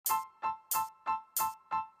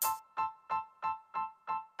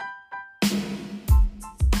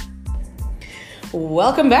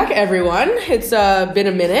Welcome back, everyone. It's been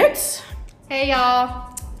a minute. Hey,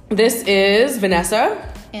 y'all. This is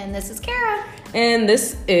Vanessa. And this is Kara. And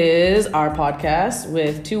this is our podcast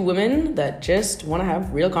with two women that just want to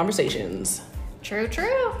have real conversations. True.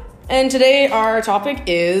 And today our topic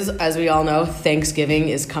is, as we all know, Thanksgiving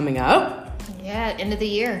is coming up. Yeah, end of the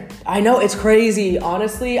year. I know, it's crazy.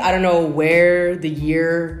 Honestly, I don't know where the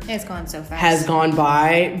year It's gone so fast. has gone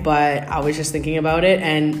by, but I was just thinking about it,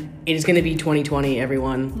 and it is going to be 2020,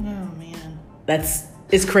 everyone. Oh, man.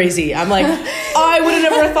 It's crazy. I'm like, I would have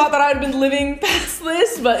never thought that I'd been living past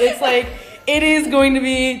this, but it's like, it is going to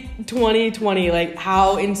be 2020. Like,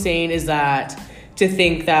 how insane is that to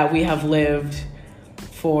think that we have lived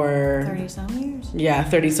for 30-some years? Yeah,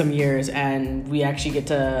 30-some years, and we actually get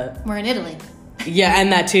to... We're in Italy. Yeah,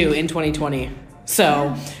 and that too, in 2020.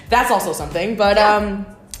 So, that's also something. But,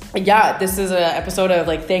 yeah, this is an episode of,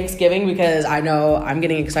 like, Thanksgiving, because I know I'm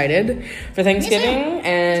getting excited for Thanksgiving.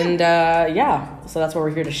 And, yeah, so that's what we're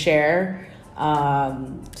here to share.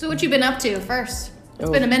 So what you been up to first? It's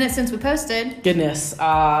been a minute since we posted. Goodness.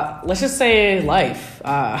 Let's just say life.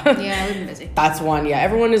 Yeah, we've been busy. That's one. Yeah,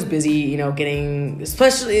 everyone is busy, you know, getting...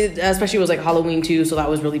 Especially it was, like, Halloween, too, so that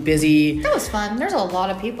was really busy. That was fun. There's a lot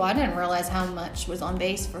of people. I didn't realize how much was on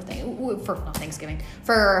base for Thanksgiving.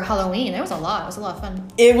 For Halloween. It was a lot. It was a lot of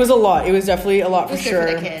fun. It was a lot. It was definitely a lot, for sure.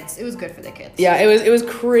 It was good for the kids. It was good for the kids. Yeah, it was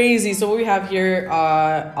crazy. So what we have here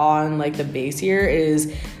on, like, the base here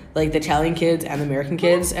is... like the Italian kids and the American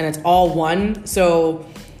kids, and it's all one. So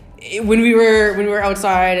when we were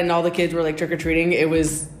outside and all the kids were like trick-or-treating,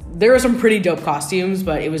 there were some pretty dope costumes,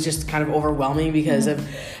 but it was just kind of overwhelming because of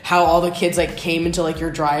how all the kids like came into like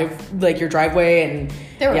your driveway, and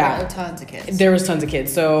there were tons of kids. There was tons of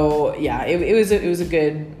kids. So yeah, it was a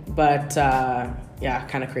good, but yeah,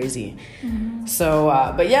 kind of crazy. Mm-hmm. So,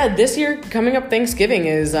 but yeah, this year coming up, Thanksgiving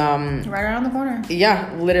is right around the corner.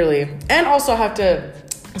 Yeah, literally. And also have to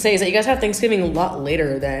say is that you guys have Thanksgiving a lot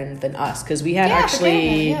later than us, because we had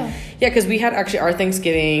because we had actually our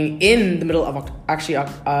Thanksgiving in the middle of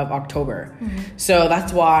October. Mm-hmm. So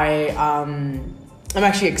that's why I'm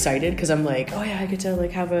actually excited, because I'm like, oh yeah, I get to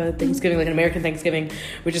like have a Thanksgiving, like an American Thanksgiving,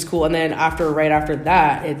 which is cool. And then right after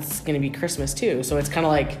that, it's gonna be Christmas too. So it's kind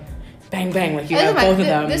of like bang bang, like you have both of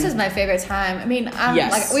them. This is my favorite time. I mean,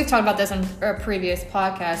 like we've talked about this on a previous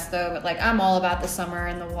podcast though, but like I'm all about the summer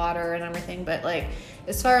and the water and everything, but like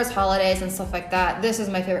as far as holidays and stuff like that, this is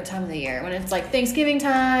my favorite time of the year. When it's like Thanksgiving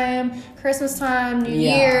time, Christmas time, New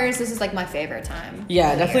Year's, this is like my favorite time.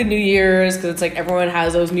 Yeah, definitely New Year's, because it's like everyone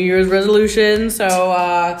has those New Year's resolutions.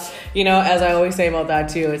 So, you know, as I always say about that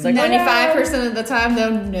too, it's like 95% of the time though,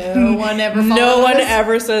 no one ever follows. No one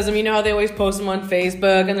ever says them. You know how they always post them on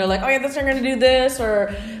Facebook and they're like, oh yeah, this year I'm going to do this,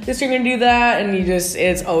 or this year I'm going to do that. And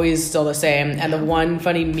it's always still the same. And the one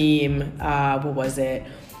funny meme, what was it?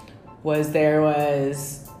 Oh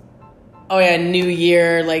yeah, New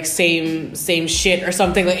Year, like same shit or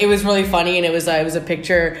something. Like it was really funny, and it was a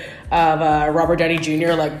picture of Robert Downey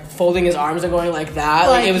Jr. like folding his arms and going like that,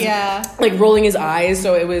 like it was like rolling his eyes.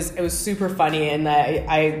 So it was super funny, and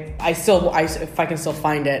I still if I can still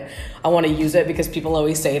find it, I want to use it, because people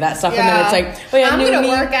always say that stuff, and then it's like, oh yeah, I'm gonna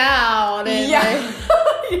work out, and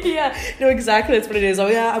yeah, no, exactly. That's what it is. Oh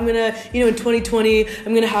yeah, I'm gonna, in 2020,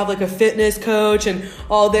 I'm gonna have like a fitness coach and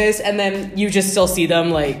all this, and then you just still see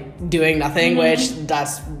them like doing nothing, which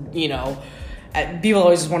that's, people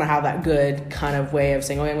always just want to have that good kind of way of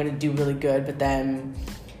saying, oh, I'm gonna do really good, but then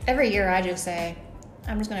every year I just say,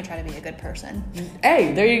 I'm just gonna try to be a good person.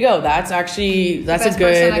 Hey, there you go. That's a good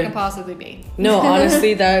person I can possibly be. No,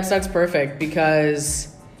 honestly, that's perfect, because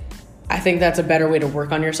I think that's a better way to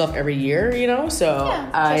work on yourself every year, So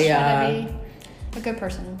yeah, just try to be a good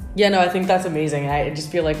person. Yeah, no, I think that's amazing. I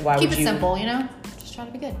just feel like keep it simple, Just try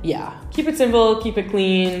to be good. Yeah, keep it simple, keep it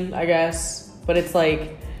clean, I guess. But it's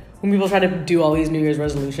like when people try to do all these New Year's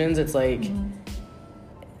resolutions, it's like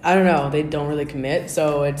I don't know, they don't really commit.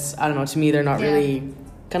 So it's, I don't know, to me they're not really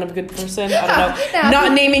kind of a good person. I don't know.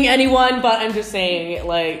 Not naming anyone, but I'm just saying,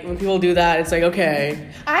 like, when people do that, it's like, okay.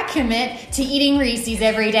 I commit to eating Reese's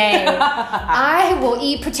every day. I will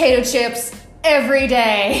eat potato chips every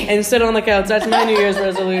day. And sit on the couch. That's my New Year's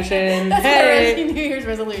resolution. That's my New Year's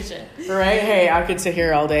resolution. Right? Hey, I could sit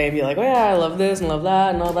here all day and be like, oh yeah, I love this and love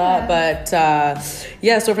that and all that. But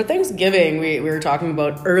so for Thanksgiving, we were talking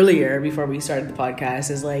about earlier before we started the podcast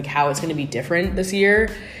is like how it's going to be different this year.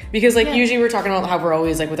 Because usually we're talking about how we're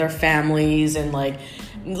always like with our families and like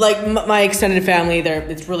my extended family,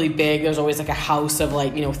 it's really big. There's always like a house of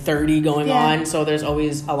 30 going on, so there's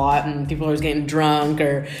always a lot, and people are always getting drunk,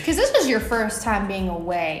 or because this was your first time being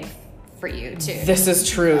away for you too. This is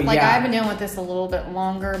true. Like I've been dealing with this a little bit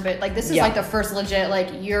longer, but like this is like the first legit like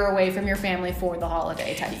you're away from your family for the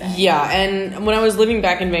holiday type thing. Yeah, and when I was living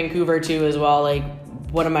back in Vancouver too as well, like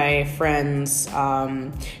one of my friends,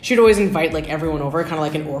 she'd always invite like everyone over, kind of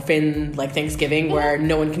like an orphan like Thanksgiving where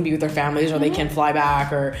no one can be with their families or they can't fly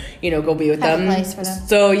back or go be with them. A place for them.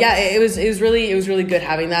 So yeah, it was really good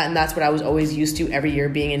having that, and that's what I was always used to every year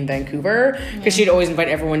being in Vancouver because she'd always invite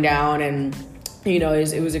everyone down, and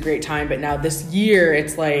it was a great time. But now this year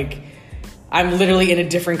it's like I'm literally in a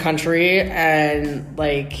different country, and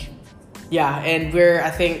like and I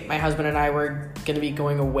think my husband and I were gonna be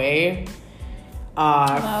going away for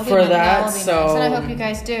that. So nice. And I hope you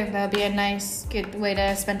guys do. That'll be a nice, good way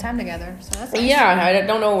to spend time together. So that's nice. Yeah, I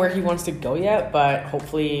don't know where he wants to go yet, but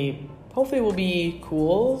hopefully it will be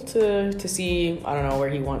cool to see. I don't know where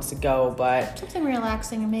he wants to go, but something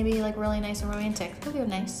relaxing and maybe like really nice and romantic. That'll be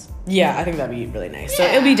nice. Yeah, I think that'd be really nice. Yeah.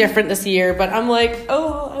 So it'll be different this year, but I'm like,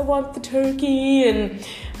 I want the turkey and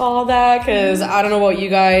all that because I don't know about you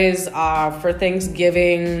guys. For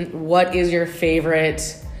Thanksgiving, what is your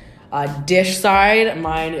favorite dish side?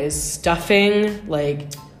 Mine is stuffing, like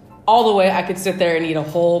all the way. I could sit there and eat a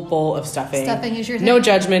whole bowl of stuffing. Stuffing is your thing? No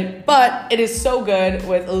judgment, but it is so good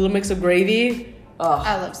with a little mix of gravy. Ugh.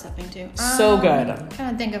 I love stuffing too. So good. I'm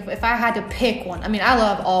trying to think of if I had to pick one. I mean, I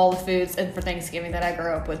love all the foods for Thanksgiving that I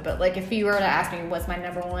grew up with, but like if you were to ask me what's my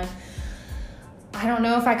number one, I don't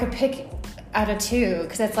know if I could pick out of two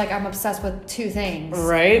because it's like I'm obsessed with two things.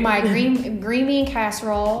 Right. My green bean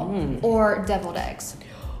casserole or deviled eggs.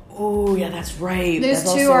 Oh, yeah, that's right.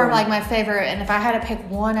 Those two are like my favorite, and if I had to pick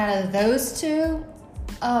one out of those two,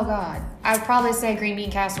 oh God, I'd probably say green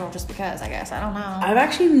bean casserole just because, I guess. I don't know. I've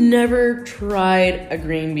actually never tried a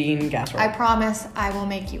green bean casserole. I promise I will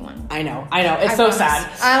make you one. I know. It's so sad.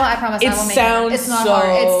 I promise I will make you one. It's not hard.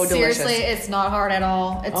 It's delicious. Seriously, it's not hard at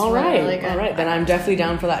all. It's really good. All right, then I'm definitely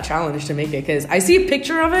down for that challenge to make it because I see a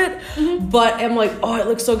picture of it, but I'm like, oh, it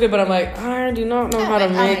looks so good, but I'm like, I do not know how to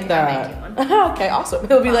make that. I'll make you one. Okay, awesome.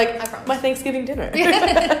 It'll be like my Thanksgiving dinner.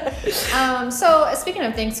 So speaking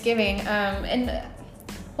of Thanksgiving, and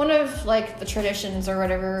one of like the traditions or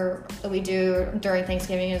whatever that we do during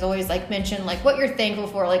Thanksgiving is always like mention like what you're thankful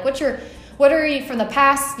for, like what are you from the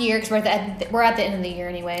past year, because we're at the end of the year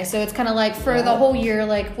anyway, so it's kind of like for the whole year,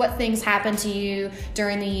 like what things happened to you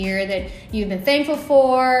during the year that you've been thankful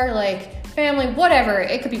for, like family, whatever.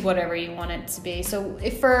 It could be whatever you want it to be. So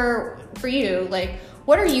if for you, like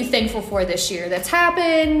what are you thankful for this year that's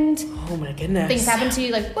happened? Oh my goodness, things happened to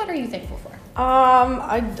you, like what are you thankful for?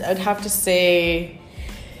 I'd have to say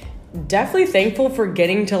definitely thankful for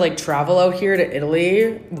getting to like travel out here to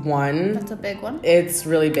Italy. That's a big one. It's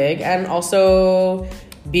really big. And also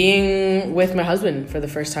being with my husband for the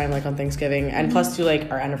first time like on Thanksgiving, and plus to like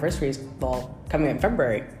our anniversary is coming in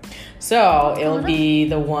February, so it'll be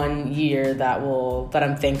the 1 year that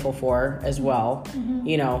I'm thankful for as well.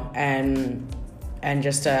 And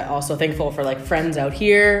just also thankful for like friends out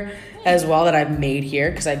here as well that I've made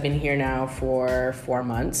here because I've been here now for 4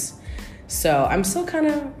 months. So I'm still kind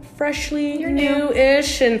of freshly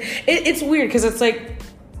new-ish, and it's weird because it's like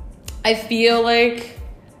I feel like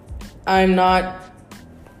I'm not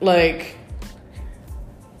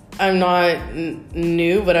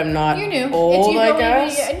new, but I'm not old, I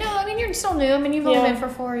guess. No, I mean you're still new. I mean you've only been for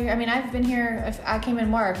 4 years. I mean I've been here. I came in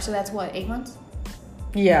March, so that's what, 8 months?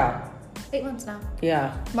 Yeah. 8 months now.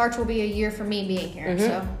 Yeah. March will be a year for me being here.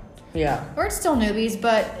 So yeah, we're still newbies,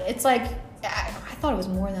 but it's like. I thought it was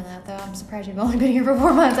more than that, though. I'm surprised you've only been here for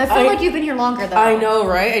 4 months. I feel like you've been here longer, though. I know,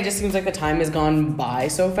 right? It just seems like the time has gone by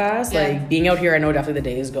so fast. Yeah. Like, being out here, I know definitely the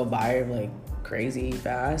days go by, like, crazy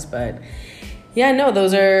fast. But, yeah, no,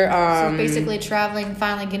 those are... so, basically traveling,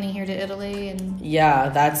 finally getting here to Italy. And yeah,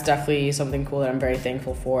 that's definitely something cool that I'm very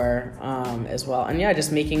thankful for as well. And, yeah,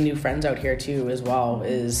 just making new friends out here, too, as well,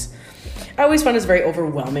 is... I always find it's very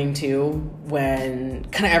overwhelming too when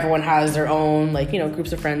kind of everyone has their own like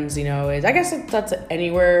groups of friends. I guess that's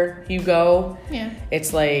anywhere you go. Yeah,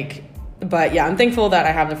 it's like, but yeah, I'm thankful that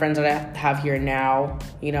I have the friends that I have here now.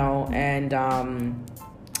 And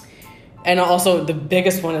also the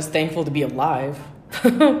biggest one is thankful to be alive.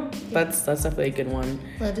 That's definitely a good one.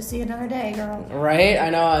 Live to see another day, girl. Right? I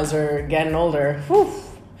know, as we're getting older. Whew.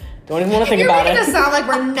 Don't even want to think about it. You're making us sound like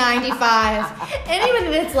we're 95.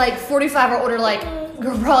 Anybody that's like 45 or older, like,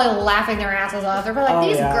 you're probably laughing their asses off. They're probably like,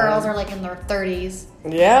 these girls are like in their 30s.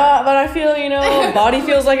 Yeah, but I feel, body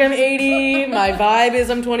feels like I'm 80. My vibe is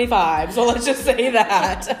I'm 25. So let's just say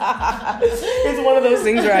that. It's one of those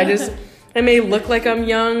things where I may look like I'm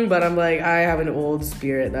young, but I'm like, I have an old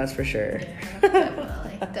spirit, that's for sure.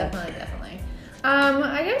 Yeah, definitely.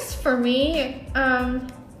 I guess for me,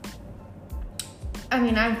 I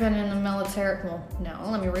mean, I've been in the military. Well, no,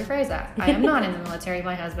 let me rephrase that. I am not in the military.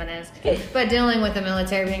 My husband is. But dealing with the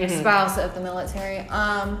military, being a spouse of the military.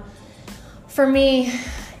 For me,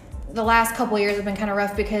 the last couple years have been kind of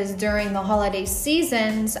rough because during the holiday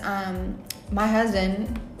seasons, my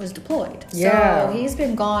husband was deployed. Yeah. So he's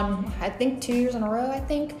been gone, I think, 2 years in a row, I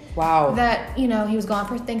think. Wow. That, he was gone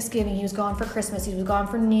for Thanksgiving. He was gone for Christmas. He was gone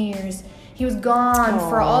for New Year's. He was gone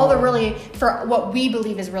for what we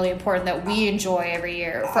believe is really important that we enjoy every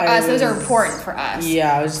year. For us, those are important for us.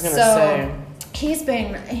 Yeah, I was just going to say. He's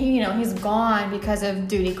been, he's gone because of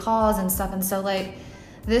duty calls and stuff. And so, like,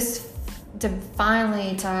 to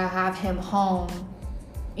have him home,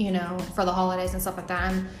 for the holidays and stuff like that,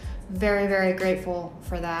 I'm very, very grateful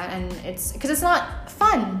for that. And it's because it's not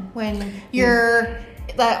fun when you're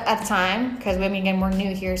at the time, because again, we're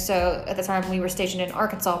new here, so at the time we were stationed in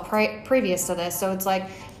Arkansas previous to this, so it's like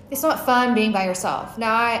it's not fun being by yourself.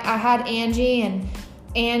 Now I had Angie, and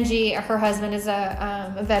Angie, her husband is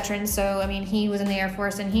a veteran, so I mean he was in the Air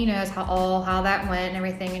Force and he knows how that went and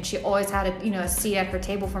everything, and she always had a seat at her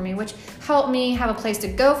table for me, which helped me have a place to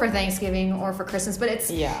go for Thanksgiving or for Christmas, but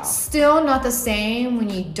it's still not the same when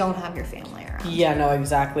you don't have your family around. Yeah, no,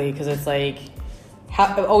 exactly, because it's like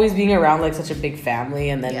always being around like such a big family,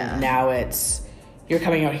 and then now you're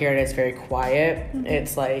coming out here and it's very quiet. Mm-hmm.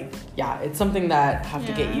 It's like, it's something that I have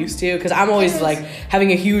to get used to, because I'm always like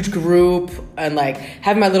having a huge group and like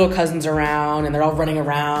having my little cousins around and they're all running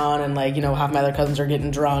around and like, half my other cousins are getting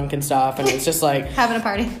drunk and stuff, and it's just like having a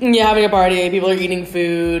party. Yeah, having a party. People are eating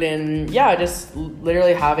food and just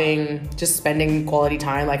literally spending quality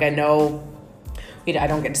time. Like I know I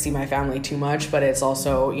don't get to see my family too much, but it's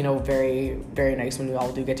also, very, very nice when we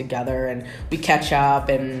all do get together and we catch up,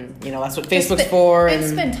 and, that's what Facebook's for. And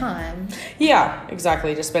spend time. Yeah,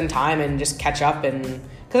 exactly. Just spend time and just catch up, and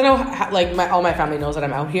because I know, like, all my family knows that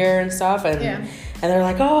I'm out here and stuff, and they're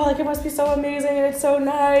like, oh, like, it must be so amazing and it's so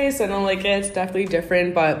nice, and I'm like, it's definitely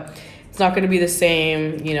different, but it's not going to be the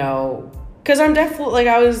same, because I'm definitely, like,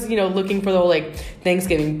 I was, looking for the whole, like,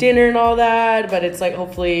 Thanksgiving dinner and all that, but it's, like,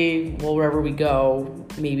 hopefully, wherever we go,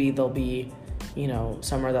 maybe there'll be,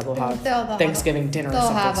 somewhere that they'll have Thanksgiving dinner or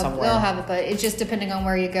something somewhere. They'll have it, but it's just depending on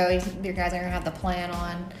where you go, your guys are going to have the plan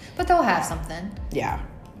on, but they'll have something. Yeah.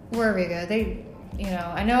 Wherever you go, they,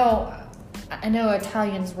 I know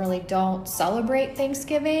Italians really don't celebrate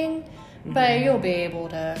Thanksgiving, but there'll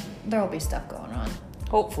be stuff going on.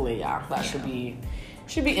 Hopefully, that should be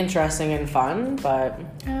interesting and fun, but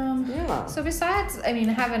So besides,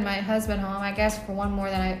 having my husband home, I guess for one more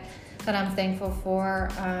that I'm thankful for,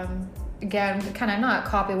 again, kind of not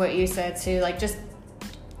copy what you said too, like just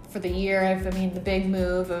for the year, the big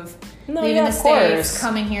move of leaving the States,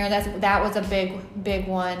 coming here, that was a big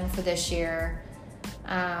one for this year.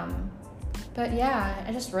 But I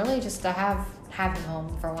just really to have him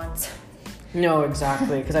home for once. No,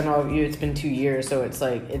 exactly, because I know it's been 2 years, so it's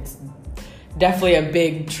like, it's definitely a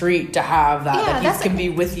big treat to have that he can be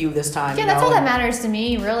with you this time. Yeah, that's all that matters to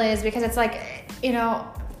me, really, is because it's like,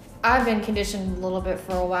 I've been conditioned a little bit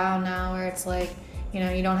for a while now where it's like, you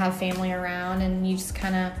don't have family around and you just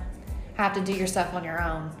kind of have to do your stuff on your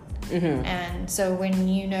own. Mm-hmm. And so when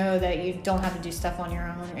you know that you don't have to do stuff on your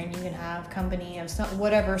own and you can have company of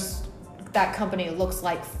whatever that company looks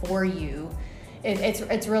like for you,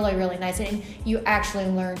 it's really, really nice, and you actually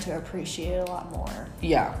learn to appreciate it a lot more.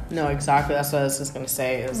 Yeah, no, exactly. That's what I was just gonna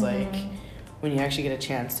say. Is like when you actually get a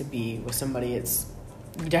chance to be with somebody, you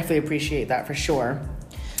definitely appreciate that for sure.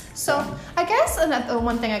 So I guess another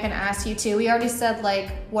one thing I can ask you too. We already said like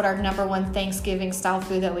what our number one Thanksgiving style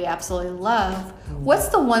food that we absolutely love. What's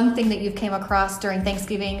the one thing that you've came across during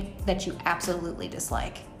Thanksgiving that you absolutely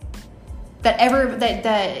dislike? That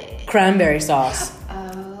cranberry sauce.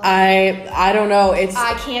 I don't know.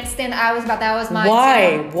 I can't stand. That was my.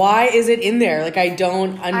 Why? Why is it in there? Like I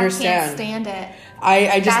don't understand. I can't stand it.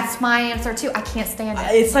 I just. That's my answer too. I can't stand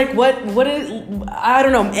it. It's like what is? I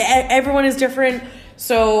don't know. Everyone is different.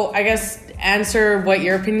 So I guess answer what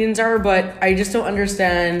your opinions are, but I just don't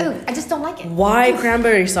understand. Oh, I just don't like it. Why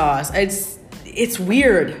cranberry sauce? It's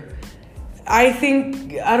weird. I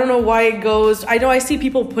don't know why it goes. I know I see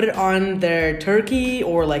people put it on their turkey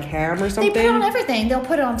or like ham or something. They put it on everything. They'll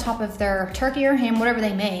put it on top of their turkey or ham, whatever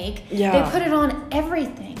they make. Yeah. They put it on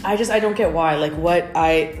everything. I don't get why. Like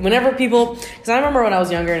whenever people, because I remember when I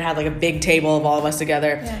was younger and had like a big table of all of us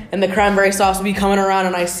together, and the cranberry sauce would be coming around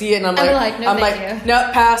and I see it and I'm like, no,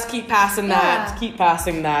 pass, keep passing that, keep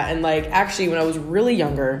passing that. And like actually when I was really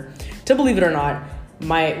younger, to believe it or not,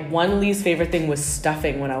 my one least favorite thing was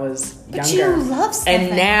stuffing when I was younger. But you love stuffing.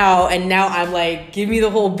 And now I'm like, give me the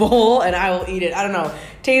whole bowl and I will eat it. I don't know.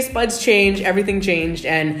 taste buds change, everything changed,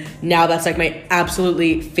 and now that's like my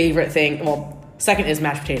absolutely favorite thing. Well, second is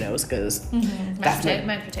mashed potatoes, because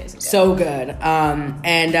mashed potatoes is good. So good.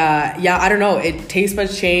 I don't know, taste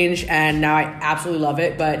buds change, and now I absolutely love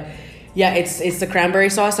it. But yeah, it's the cranberry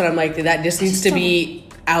sauce, and I'm like, that just needs to be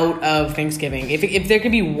out of Thanksgiving. If there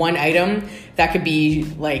could be one item that could be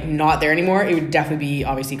like not there anymore, it would definitely be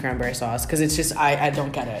obviously cranberry sauce, because it's just I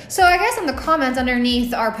don't get it. So I guess in the comments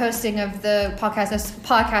underneath our posting of the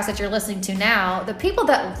podcast that you're listening to now, the people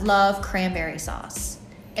that love cranberry sauce,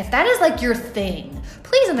 if that is like your thing,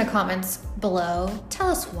 please in the comments below tell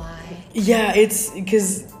us why. Yeah, it's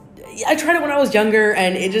because I tried it when I was younger,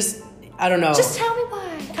 and it just, I don't know. Just tell me why.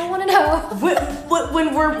 I want to know.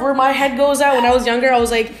 Where my head goes out, when I was younger, I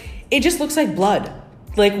was like, it just looks like blood.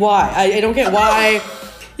 Like, why? I don't get why.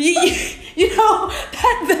 You know,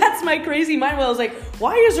 that's my crazy mind. Where I was like,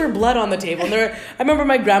 why is there blood on the table? And I remember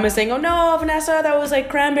my grandma saying, oh no, Vanessa, that was like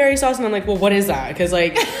cranberry sauce. And I'm like, well, what is that? Because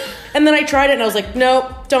like, and then I tried it and I was like,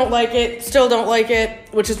 nope, don't like it. Still don't like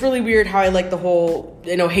it. Which is really weird how I like the whole,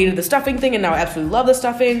 hated the stuffing thing, and now I absolutely love the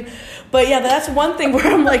stuffing. But yeah, that's one thing where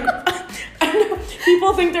I'm like, I know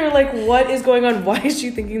people think they're like, what is going on? Why is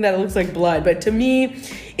she thinking that it looks like blood? But to me,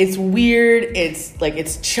 it's weird. It's like,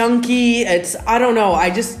 it's chunky. I don't know. I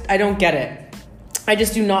don't get it. I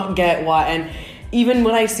just do not get why. And even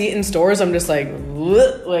when I see it in stores, I'm just like,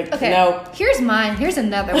 okay, no. Here's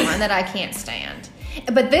another one that I can't stand.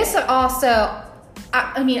 But this also,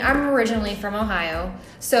 I mean, I'm originally from Ohio,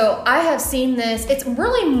 so I have seen this. It's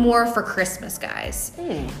really more for Christmas, guys.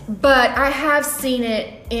 But I have seen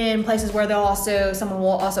it in places where someone will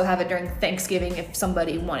also have it during Thanksgiving if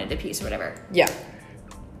somebody wanted a piece or whatever. Yeah.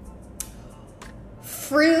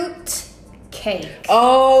 Fruit cake.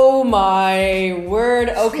 Oh my word.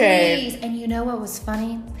 Okay. Please. And you know what was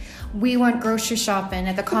funny? We went grocery shopping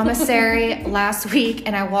at the commissary last week,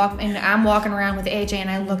 and I'm walking around with AJ, and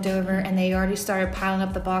I looked over, and they already started piling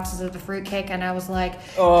up the boxes of the fruitcake, and I was like,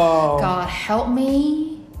 oh, God help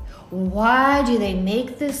me. Why do they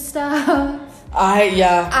make this stuff?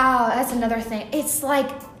 Yeah. Oh, that's another thing. It's like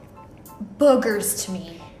boogers to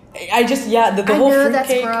me. The whole fruit that's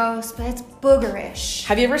cake. Gross, but it's boogerish.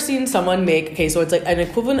 Have you ever seen someone make, so it's like an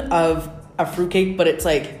equivalent of a fruitcake, but it's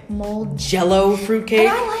like mold Jello fruitcake? And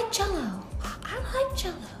I like Jello.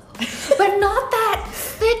 But not that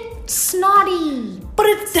thick, snotty. But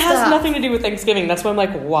it has nothing to do with Thanksgiving. That's why I'm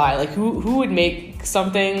like, why? Like, who would make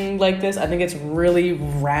something like this? I think it's really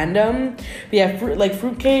random. But yeah,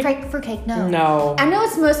 fruitcake. Fruitcake, no. No. I know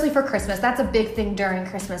it's mostly for Christmas. That's a big thing during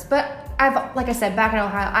Christmas. But like I said, back in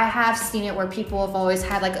Ohio, I have seen it where people have always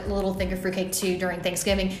had like a little thing of fruitcake too during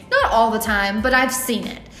Thanksgiving. Not all the time, but I've seen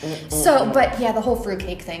it. But yeah, the whole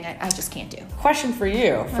fruitcake thing, I just can't do. Question for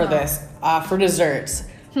you for this, for desserts.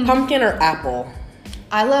 Pumpkin or apple?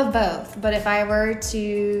 I love both, but if I were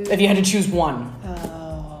to... If you had to choose one.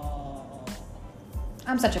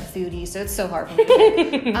 I'm such a foodie, so it's so hard for me.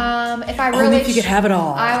 If I really... Only if you could have it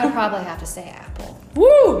all. I would probably have to say apple.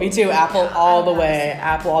 Woo! Me too. Apple all the way.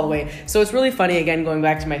 Apple all the way. So it's really funny, again, going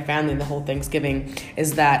back to my family and the whole Thanksgiving,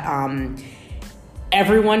 is that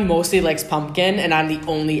everyone mostly likes pumpkin, and I'm the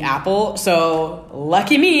only apple. So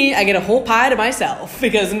lucky me, I get a whole pie to myself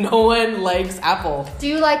because no one likes apple. Do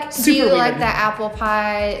you like the apple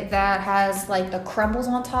pie that has like the crumbles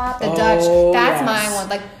on top? The Dutch. That's my one.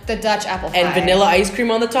 Like the Dutch apple pie. And vanilla ice cream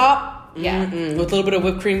on the top. Yeah. With a little bit of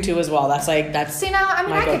whipped cream too as well. That's. See, now, I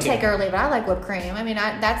mean, I could take it or leave it. I like whipped cream. I mean,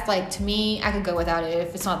 that's like, to me, I could go without it.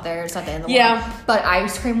 If it's not there, it's not the end of the world. But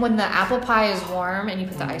ice cream, when the apple pie is warm and you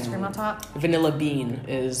put the ice cream on top. Vanilla bean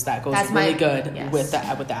goes really good with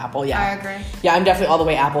the apple. Yeah. I agree. Yeah, I'm definitely all the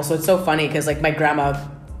way apple. So it's so funny because like my grandma,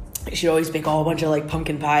 she'd always bake a whole bunch of like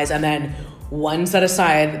pumpkin pies, and then one set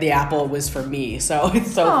aside, the apple was for me. So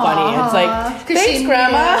it's so funny. It's like, thanks,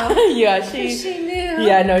 Grandma. Yeah, she knew.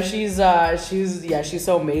 Yeah, no, she's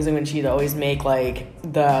so amazing when she'd always make like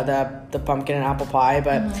the pumpkin and apple pie.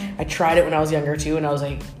 But I tried it when I was younger too, and I was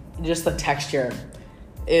like, just the texture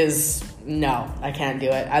is no, I can't do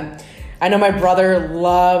it. I know my brother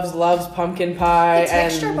loves pumpkin pie. The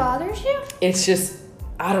texture bothers you? It's just,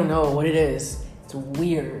 I don't know what it is. It's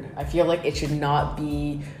weird. I feel like it should not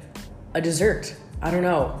be a dessert. I don't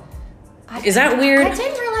know. Is that weird? I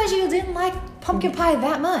didn't realize you didn't like pumpkin pie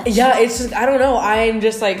that much. Yeah, it's just, I don't know. I'm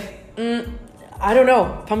just like, I don't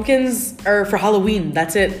know. Pumpkins are for Halloween.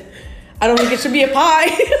 That's it. I don't think it should be a pie.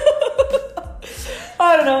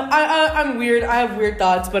 I don't know. I'm weird. I have weird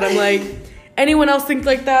thoughts, but I'm like, anyone else think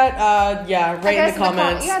like that? Yeah, write in the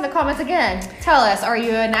comments. In the comments again. Tell us, are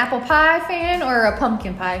you an apple pie fan or a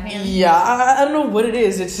pumpkin pie fan? Yeah, I don't know what it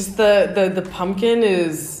is. It's just the pumpkin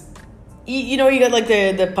is... you know, you got like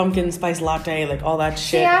the pumpkin spice latte, like all that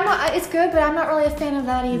shit. Yeah, it's good, but I'm not really a fan of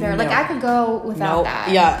that either. No. Like I could go without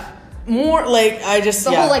that. Yeah. More like I just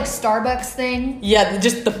the whole like Starbucks thing. Yeah,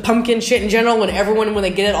 just the pumpkin shit in general. When they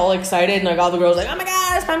get it all excited and like all the girls like, oh my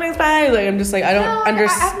god, it's pumpkin spice. Like I'm just like I don't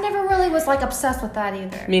understand. I've never really was like obsessed with that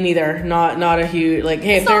either. Me neither. Not a huge like.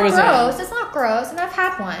 Hey, it's if there was gross. It's not gross, and I've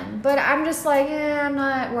had one, but I'm just like, I'm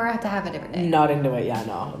not where I have to have it every day. Not into it. Yeah,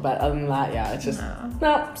 no. But other than that, yeah, it's just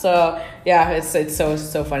no. So yeah, it's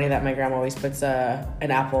so funny that my grandma always puts an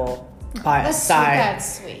apple by a side.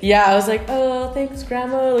 That's sweet. Yeah, I was like, oh, thanks,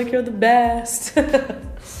 Grandma. Like, you're the best.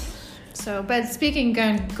 So, but speaking,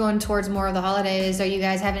 going towards more of the holidays, are you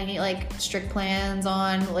guys having any, like, strict plans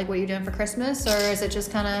on, like, what you're doing for Christmas? Or is it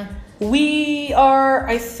just kind of...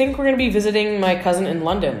 I think we're going to be visiting my cousin in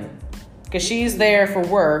London. Because she's there for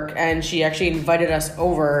work, and she actually invited us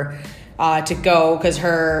over to go. Because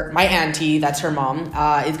my auntie, that's her mom,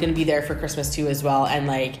 is going to be there for Christmas, too, as well. And,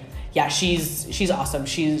 like... Yeah, she's awesome.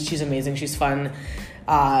 She's amazing. She's fun.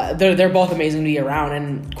 They're both amazing to be around.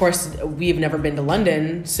 And of course, we've never been to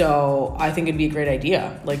London, so I think it'd be a great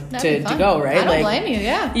idea, like to go, right? I don't blame you.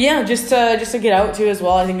 Yeah. Yeah, just to get out too as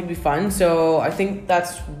well. I think it'd be fun. So I think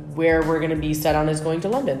that's where we're gonna be set on is going to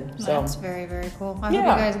London. So that's very, very cool. I hope you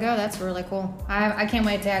guys go. That's really cool. I can't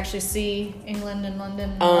wait to actually see England and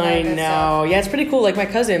London. I know. Yeah, it's pretty cool. Like my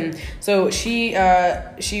cousin, so she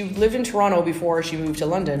lived in Toronto before she moved to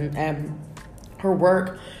London, and her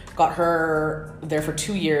work got her there for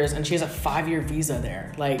 2 years, and she has a 5-year visa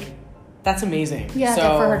there. Like, that's amazing. Yeah,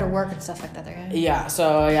 so, for her to work and stuff like that there. Yeah,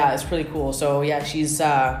 so yeah, it's pretty cool. So yeah, she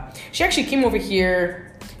actually came over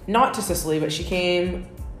here, not to Sicily, but she came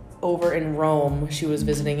over in Rome. She was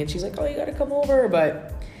visiting, and she's like, oh, you gotta come over,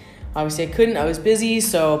 but obviously I couldn't. I was busy.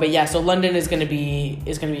 So London is gonna be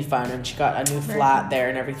fun, and she got a new flat there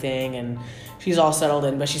and everything, and she's all settled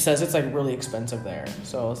in. But she says it's like really expensive there.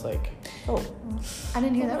 So I was like, oh, I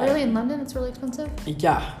didn't hear that. Really, in London, it's really expensive.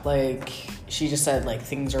 Yeah, like she just said like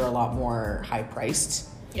things are a lot more high priced.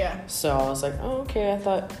 Yeah. So I was like, oh, okay. I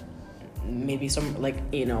thought maybe some, like,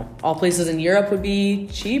 you know, all places in Europe would be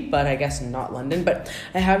cheap, but I guess not London. But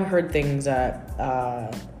I have heard things that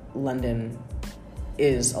London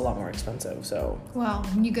is a lot more expensive. So well,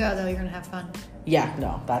 when you go though, you're gonna have fun. Yeah,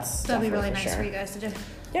 no, that'll be really nice for you guys to do.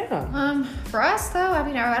 Yeah. For us though, I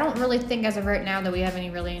mean, I don't really think as of right now that we have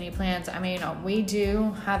any plans. I mean, we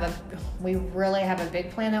really have a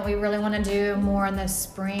big plan that we really want to do more in the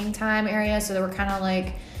springtime area. So that we're kind of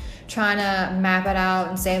like trying to map it out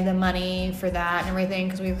and save the money for that and everything,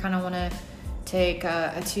 because we kind of want to take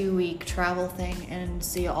a 2-week travel thing and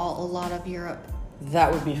see a lot of Europe. That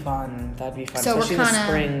would be fun. That'd be fun, so especially in the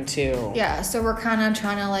spring too. Yeah, so we're kind of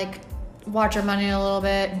trying to like watch our money a little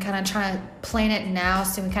bit and kind of trying to plan it now,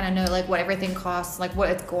 so we kind of know like what everything costs, like what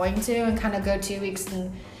it's going to, and kind of go 2 weeks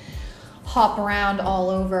and hop around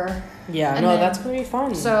all over. Yeah, and that's gonna be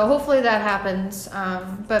fun. So hopefully that happens.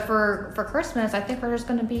 But for Christmas, I think we're just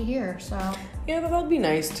gonna be here. So yeah, that'll be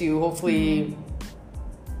nice too. Hopefully,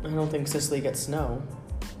 I don't think Sicily gets snow.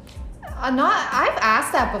 I've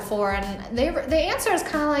asked that before, and the answer is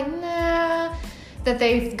kind of like nah. That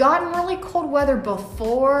they've gotten really cold weather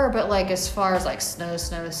before, but like as far as like snow,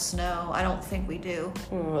 I don't think we do.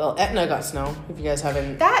 Well, Etna got snow. If you guys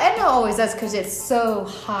haven't, that Etna always does because it's so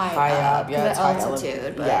high up. Yeah, it's high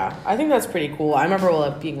altitude. But yeah, I think that's pretty cool. I remember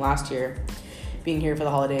being here for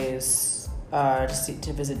the holidays, just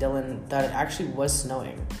to visit Dylan. That it actually was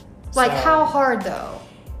snowing. Like how hard though?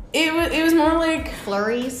 It was more like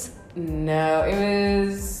flurries. No, it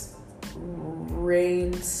was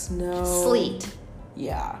rain, snow, sleet.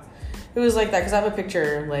 Yeah, it was like that because I have a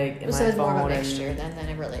picture like in my phone. So it's more of a mixture than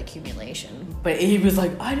a really accumulation. But he was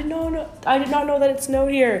like, I did not know that it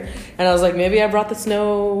snowed here, and I was like, maybe I brought the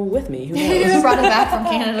snow with me. Who knows? You brought it back from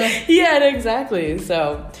Canada. Yeah, exactly.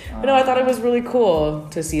 So, but no, I thought it was really cool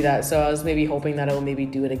to see that. So I was maybe hoping that it will maybe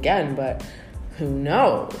do it again, but who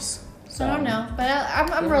knows? So, I don't know, but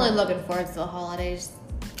I'm really looking forward to the holidays.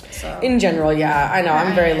 So. In general, yeah, I know.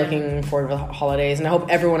 I'm very looking forward to the holidays, and I hope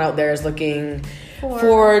everyone out there is looking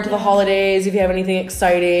forward to the holidays. If you have anything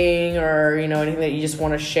exciting or, you know, anything that you just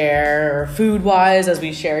want to share, or food-wise, as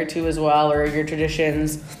we share too as well, or your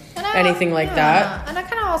traditions, anything like that. And I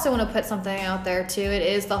kind of also want to put something out there too. It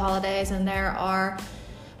is the holidays, and there are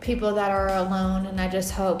people that are alone, and I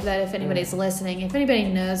just hope that if anybody's listening, if anybody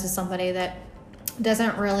knows of somebody that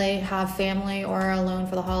doesn't really have family or are alone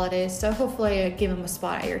for the holidays, so hopefully give them a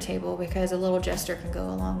spot at your table, because a little gesture can go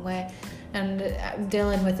a long way. And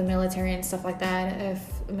dealing with the military and stuff like that,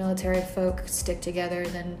 if military folk stick together,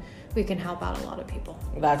 then we can help out a lot of people.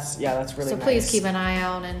 That's really nice. So please keep an eye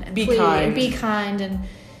out and be kind. Be kind and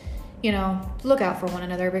look out for one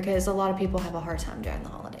another, because a lot of people have a hard time during the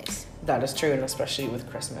holidays. That is true, and especially with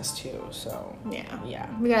Christmas too. So yeah,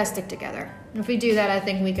 we gotta stick together. And if we do that, I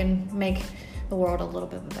think we can make the world a little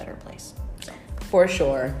bit of a better place. So. For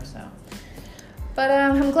sure. But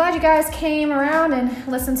I'm glad you guys came around and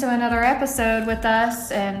listened to another episode with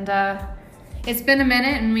us. And it's been a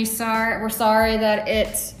minute, and we're sorry that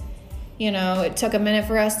it took a minute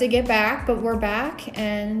for us to get back, but we're back,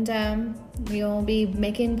 and we'll be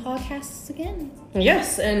making podcasts again.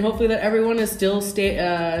 Yes, and hopefully that everyone is still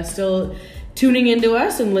tuning into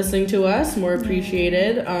us and listening to us. More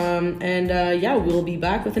appreciated. We'll be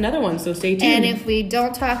back with another one, so stay tuned. And if we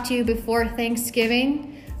don't talk to you before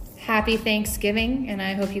Thanksgiving, happy Thanksgiving, and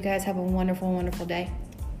I hope you guys have a wonderful, wonderful day.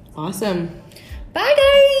 Awesome. Bye,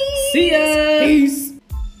 guys. See ya. Peace.